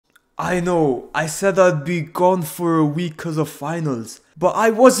I know, I said I'd be gone for a week because of finals. But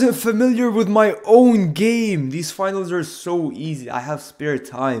I wasn't familiar with my own game. These finals are so easy. I have spare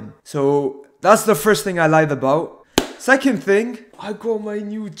time. So that's the first thing I lied about. Second thing, I got my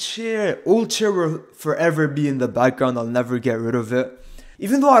new chair. Old chair will forever be in the background. I'll never get rid of it.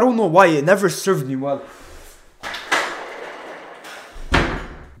 Even though I don't know why, it never served me well.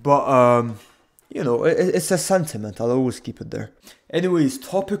 But, you know, it's a sentiment. I'll always keep it there. Anyways,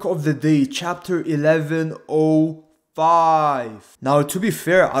 topic of the day, chapter 1105. Now, to be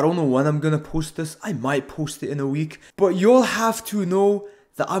fair, I don't know when I'm gonna post this. I might post it in a week. But you'll have to know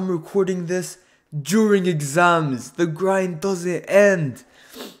that I'm recording this during exams. The grind doesn't end.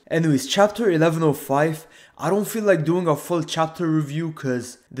 Anyways, chapter 1105. I don't feel like doing a full chapter review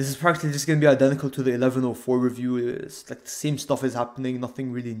because this is practically just going to be identical to the 1104 review. It's like the same stuff is happening,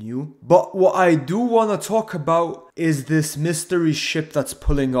 nothing really new. But what I do want to talk about is this mystery ship that's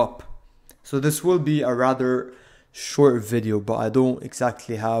pulling up. So this will be a rather short video, but I don't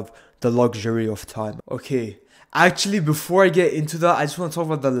exactly have the luxury of time. Okay, actually before I get into that, I just want to talk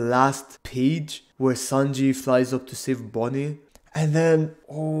about the last page where Sanji flies up to save Bonnie. And then,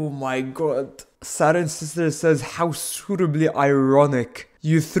 oh my god, Saren's sister says, how suitably ironic.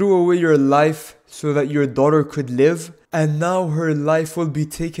 You threw away your life so that your daughter could live, and now her life will be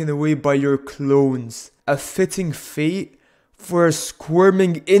taken away by your clones. A fitting fate for a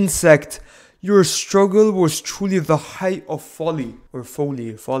squirming insect. Your struggle was truly the height of folly. Or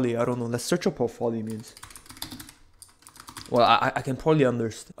folly, I don't know. Let's search up what folly means. Well, I can probably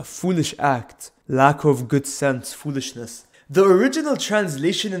understand. A foolish act. Lack of good sense, foolishness. The original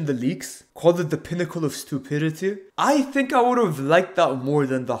translation in the leaks called it the pinnacle of stupidity. I think I would have liked that more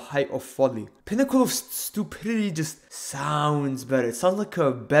than the height of folly. Pinnacle of stupidity just sounds better. It sounds like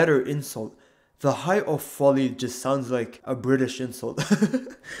a better insult. The height of folly just sounds like a British insult.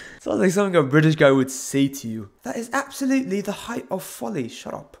 Sounds like something a British guy would say to you. That is absolutely the height of folly.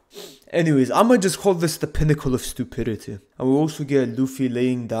 Shut up. Anyways, I might just call this the pinnacle of stupidity. And we also get Luffy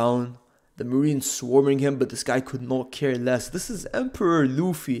laying down. The Marines swarming him, but this guy could not care less. This is Emperor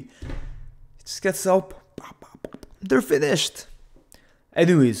Luffy. He just gets up. They're finished.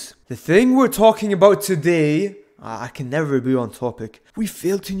 Anyways, the thing we're talking about today, I can never be on topic. We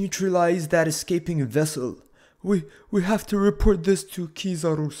failed to neutralize that escaping vessel. We have to report this to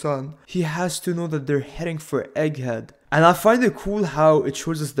Kizaru-san. He has to know that they're heading for Egghead. And I find it cool how it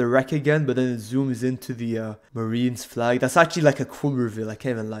shows us the wreck again, but then it zooms into the Marines flag. That's actually like a cool reveal, I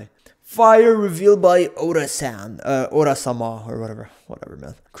can't even lie. Fire revealed by Ora-san, Ora-sama, or whatever,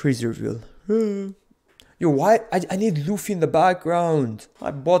 man. Crazy reveal. Yo, why? I need Luffy in the background.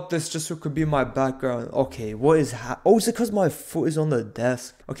 I bought this just so it could be my background. Okay, what is oh, is it because my foot is on the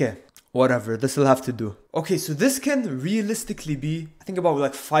desk? Okay, whatever, this will have to do. Okay, so this can realistically be, I think about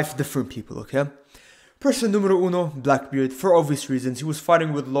like 5 different people, okay? Person numero uno, Blackbeard, for obvious reasons. He was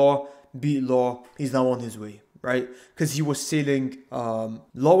fighting with Law, beat Law, he's now on his way. Right, because he was sailing.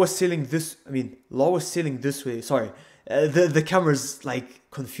 Law was sailing this way. Sorry, the camera's like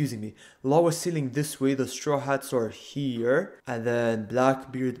confusing me. Law was sailing this way. The Straw Hats are here, and then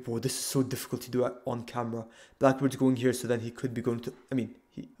Blackbeard. Whoa, this is so difficult to do on camera. Blackbeard's going here, so then he could be going to.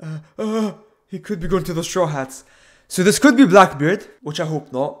 He could be going to the Straw Hats. So this could be Blackbeard, which I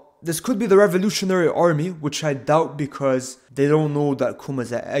hope not. This could be the Revolutionary Army, which I doubt because they don't know that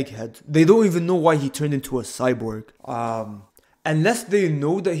Kuma's at Egghead. They don't even know why he turned into a cyborg. Unless they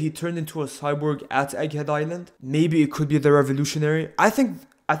know that he turned into a cyborg at Egghead Island, maybe it could be the Revolutionary. I think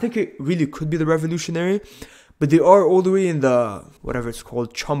it really could be the Revolutionary, but they are all the way in the, whatever it's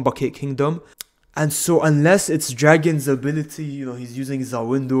called, Chumbucket Kingdom. And so unless it's Dragon's ability, you know, he's using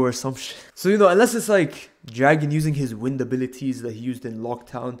Zawindo or some shit. So, you know, unless it's like Dragon using his wind abilities that he used in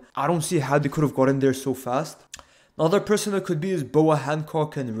Locktown, I don't see how they could have gotten there so fast. Another person that could be is Boa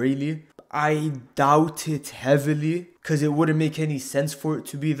Hancock and Rayleigh. I doubt it heavily because it wouldn't make any sense for it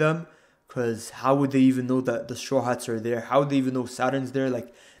to be them. Because how would they even know that the Straw Hats are there? How would they even know Saturn's there?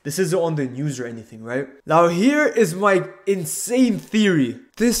 Like, this isn't on the news or anything, right? Now, here is my insane theory.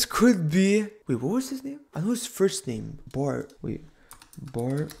 This could be... Wait, what was his name? I know his first name. Bart. Wait,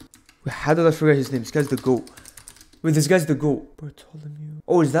 how did I forget his name? This guy's the GOAT. Wait, this guy's the GOAT. Bartholomew.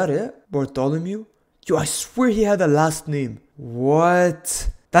 Oh, is that it? Bartholomew? Yo, I swear he had a last name. What?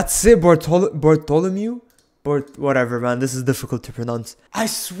 That's it, Bartholomew? Whatever, man. This is difficult to pronounce. I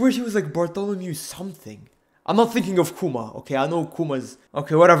swear he was like Bartholomew something. I'm not thinking of Kuma. Okay, I know Kuma's...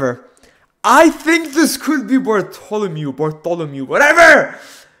 Okay, whatever. I think this could be Bartholomew, whatever!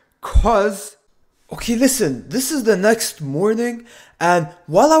 Cause... Okay, listen. This is the next morning. And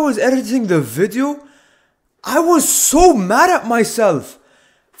while I was editing the video, I was so mad at myself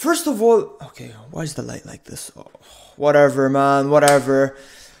First of all, okay, why is the light like this? Oh, whatever, man, whatever.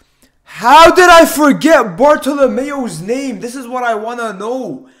 How did I forget Bartolomeo's name? This is what I want to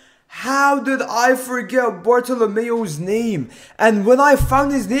know. How did I forget Bartolomeo's name? And when I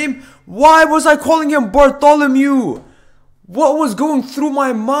found his name, why was I calling him Bartholomew? What was going through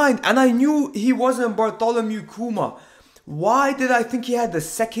my mind? And I knew he wasn't Bartholomew Kuma. Why did I think he had the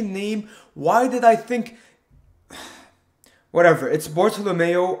second name? Why did I think... Whatever, it's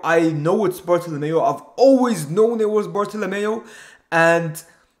Bartolomeo. I know it's Bartolomeo. I've always known it was Bartolomeo. And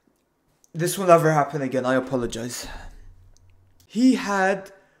this will never happen again. I apologize. He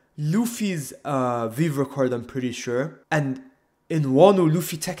had Luffy's Vivre card, I'm pretty sure. And in Wano,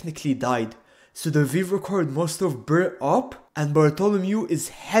 Luffy technically died. So the Vivre card must have burnt up. And Bartholomew is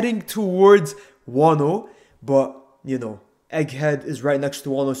heading towards Wano. But, you know, Egghead is right next to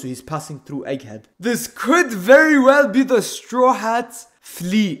Wano, so he's passing through Egghead. This could very well be the Straw Hats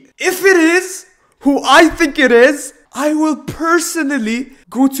fleet. If it is, who I think it is, I will personally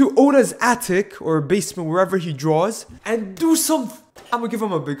go to Oda's attic or basement, wherever he draws, and do some... I'm gonna give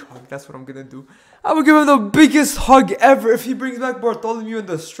him a big hug. That's what I'm gonna do. I'm gonna give him the biggest hug ever if he brings back Bartholomew and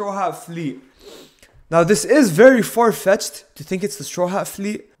the Straw Hat fleet. Now, this is very far-fetched to think it's the Straw Hat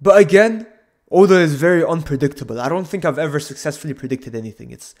fleet, but again, Oda is very unpredictable. I don't think I've ever successfully predicted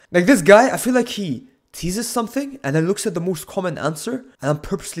anything. It's like this guy, I feel like he teases something and then looks at the most common answer and then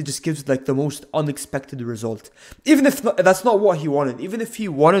purposely just gives like the most unexpected result. Even if that's not what he wanted. Even if he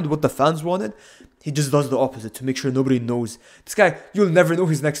wanted what the fans wanted, he just does the opposite to make sure nobody knows. This guy, you'll never know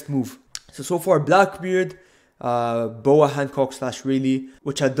his next move. So far, Blackbeard, Boa Hancock / Rayleigh,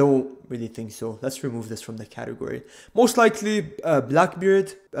 which I don't really think so. Let's remove this from the category. Most likely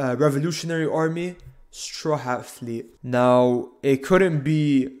Blackbeard, Revolutionary Army, Straw Hat Fleet. Now, it couldn't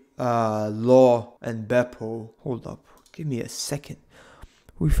be Law and Beppo. Hold up, give me a second.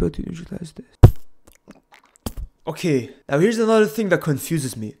 We failed to neutralize this. Okay, now here's another thing that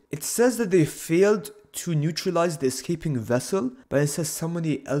confuses me. It says that they failed to neutralize the escaping vessel, but it says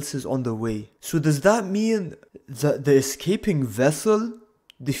somebody else is on the way. So does that mean that the escaping vessel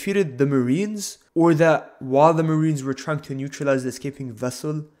defeated the Marines, or that while the Marines were trying to neutralize the escaping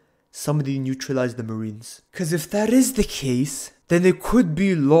vessel, somebody neutralized the Marines? Because if that is the case, then it could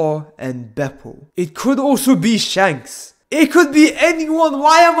be Law and Beppo. It could also be Shanks. It could be anyone.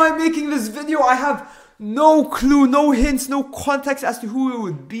 Why am I making this video? I have no clue, no hints, no context as to who it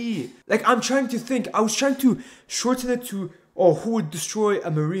would be. Like, I'm trying to think. I was trying to shorten it to, oh, who would destroy a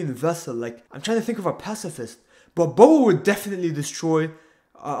marine vessel? Like, I'm trying to think of a pacifist. But Boa would definitely destroy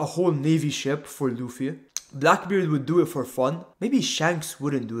a whole navy ship for Luffy. Blackbeard would do it for fun. Maybe Shanks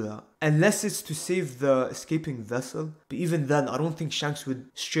wouldn't do that. Unless it's to save the escaping vessel. But even then, I don't think Shanks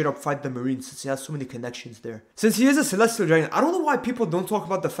would straight up fight the Marines since he has so many connections there. Since he is a Celestial Dragon, I don't know why people don't talk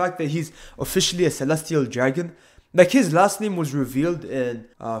about the fact that he's officially a Celestial Dragon. Like, his last name was revealed in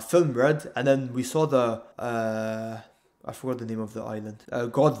Film Red. And then we saw the... I forgot the name of the island.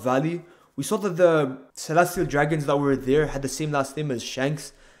 God Valley. We saw that the Celestial Dragons that were there had the same last name as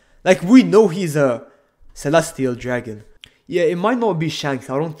Shanks. Like, we know he's a Celestial Dragon. Yeah, it might not be Shanks.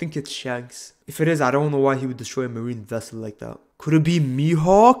 I don't think it's Shanks. If it is, I don't know why he would destroy a marine vessel like that. Could it be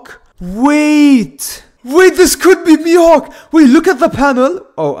Mihawk? Wait! Wait, this could be Mihawk! Wait, look at the panel!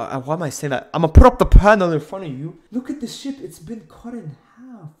 Oh, why am I saying that? I'm gonna put up the panel in front of you. Look at the ship. It's been cut in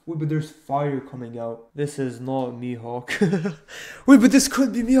half. Wait, but there's fire coming out. This is not Mihawk. Wait, but this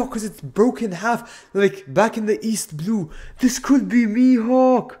could be Mihawk because it's broken in half. Like, back in the East Blue. This could be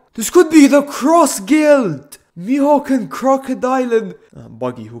Mihawk. This could be the Cross Guild. Mihawk and Crocodile and...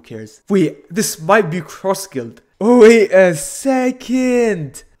 Buggy, who cares? Wait, this might be Cross Guild. Oh, wait a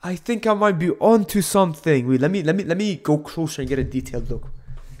second. I think I might be onto something. Wait, let me go closer and get a detailed look.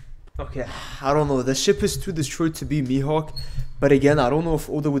 Okay, I don't know. The ship is too destroyed to be Mihawk. But again, I don't know if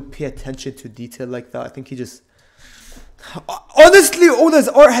Oda would pay attention to detail like that. I think he just... Honestly, Oda's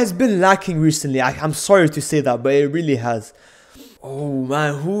art has been lacking recently. I'm sorry to say that, but it really has. Oh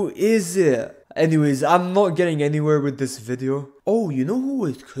man, who is it? Anyways, I'm not getting anywhere with this video. Oh, you know who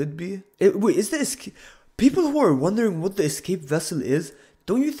it could be? Wait, is the people who are wondering what the escape vessel is,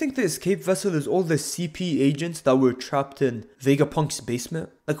 don't you think the escape vessel is all the CP agents that were trapped in Vegapunk's basement?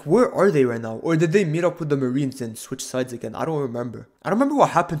 Like, where are they right now? Or did they meet up with the Marines and switch sides again? I don't remember. I don't remember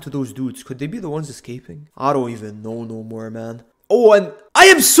what happened to those dudes. Could they be the ones escaping? I don't even know no more, man. Oh, and I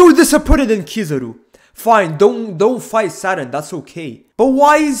am so disappointed in Kizaru. Fine, don't fight Saturn, that's okay. But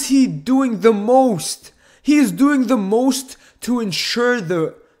why is he doing the most? He is doing the most to ensure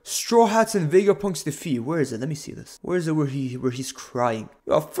the Straw Hats and Vegapunk's defeat. Where is it? Let me see this. Where is it where he's crying?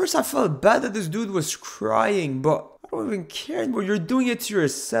 Well, first I felt bad that this dude was crying, but don't even care anymore. You're doing it to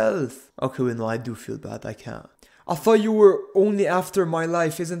yourself. Okay, wait, no, I do feel bad. I can't. I thought you were only after my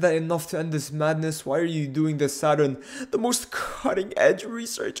life. Isn't that enough to end this madness? Why are you doing this, Saturn? The most cutting-edge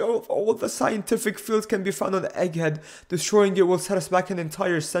research of all the scientific fields can be found on Egghead. Destroying it will set us back an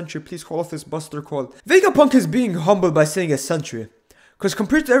entire century. Please call off this buster call. Vegapunk is being humbled by saying a century. Because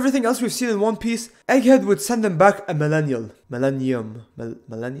compared to everything else we've seen in One Piece, Egghead would send them back a millennial. Millennium.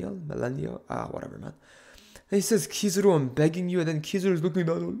 Millennial? Ah, whatever, man. And he says, Kizaru, I'm begging you. And then Kizaru's looking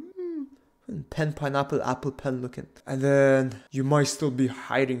down. Pen, pineapple, apple pen looking. And then you might still be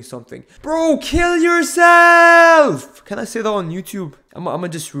hiding something. Bro, kill yourself! Can I say that on YouTube? I'm gonna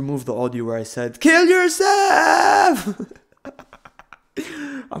just remove the audio where I said, kill yourself!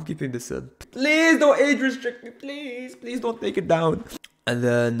 I'm keeping this in. Please don't age restrict me, please. Please don't take it down. And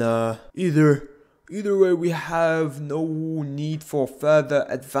then either way we have no need for further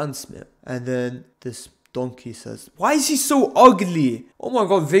advancement. And then this donkey says, why is he so ugly? Oh my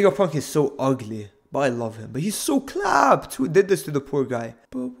god, Vegapunk is so ugly. But I love him. But he's so clapped. Who did this to the poor guy?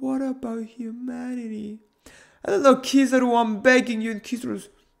 But what about humanity? And then look, Kizaru, I'm begging you. And Kizaru's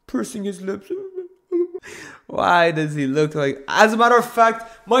pursing his lips. Why does he look like... As a matter of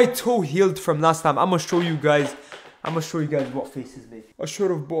fact, my toe healed from last time. I'm gonna show you guys what faces make. I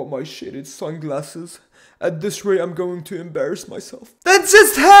should have bought my shaded sunglasses. At this rate, I'm going to embarrass myself. Then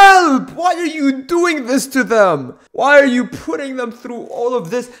just help! Why are you doing this to them? Why are you putting them through all of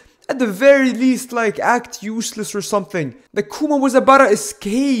this? At the very least, like, act useless or something. Like, Kuma was about to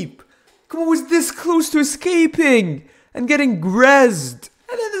escape. Kuma was this close to escaping and getting grezzed.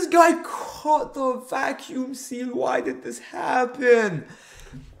 And then this guy caught the vacuum seal. Why did this happen?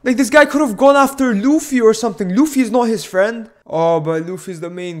 Like, this guy could have gone after Luffy or something. Luffy is not his friend. Oh, but Luffy's the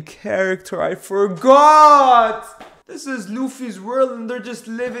main character. I forgot. This is Luffy's world and they're just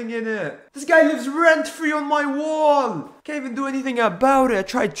living in it. This guy lives rent-free on my wall. Can't even do anything about it. I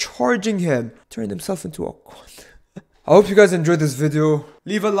tried charging him. Turned himself into a god. I hope you guys enjoyed this video.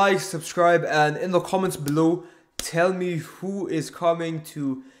 Leave a like, subscribe, and in the comments below, tell me who is coming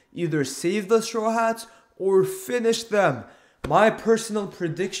to either save the Straw Hats or finish them. My personal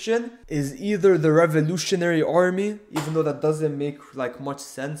prediction is either the Revolutionary Army, even though that doesn't make like much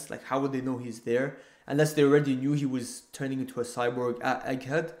sense. Like, how would they know he's there? Unless they already knew he was turning into a cyborg at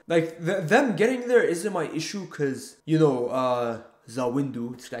Egghead. Like, them getting there isn't my issue because, you know,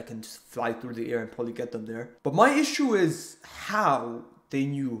 Zawindu, this guy can just fly through the air and probably get them there. But my issue is how they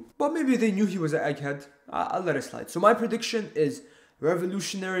knew. But maybe they knew he was at Egghead. I'll let it slide. So my prediction is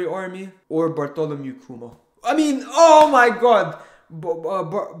Revolutionary Army or Bartholomew Kuma. I mean, oh my god!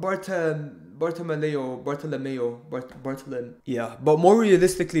 Bartolomeo. Yeah, but more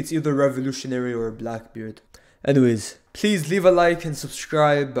realistically, it's either Revolutionary or Blackbeard. Anyways, please leave a like and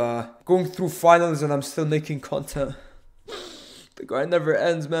subscribe. Going through finals and I'm still making content. The grind never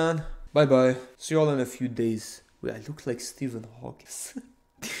ends, man. Bye bye. See y'all in a few days. Wait, I look like Stephen Hawking.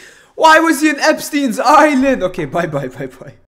 Why was he in Epstein's Island? Okay, bye bye.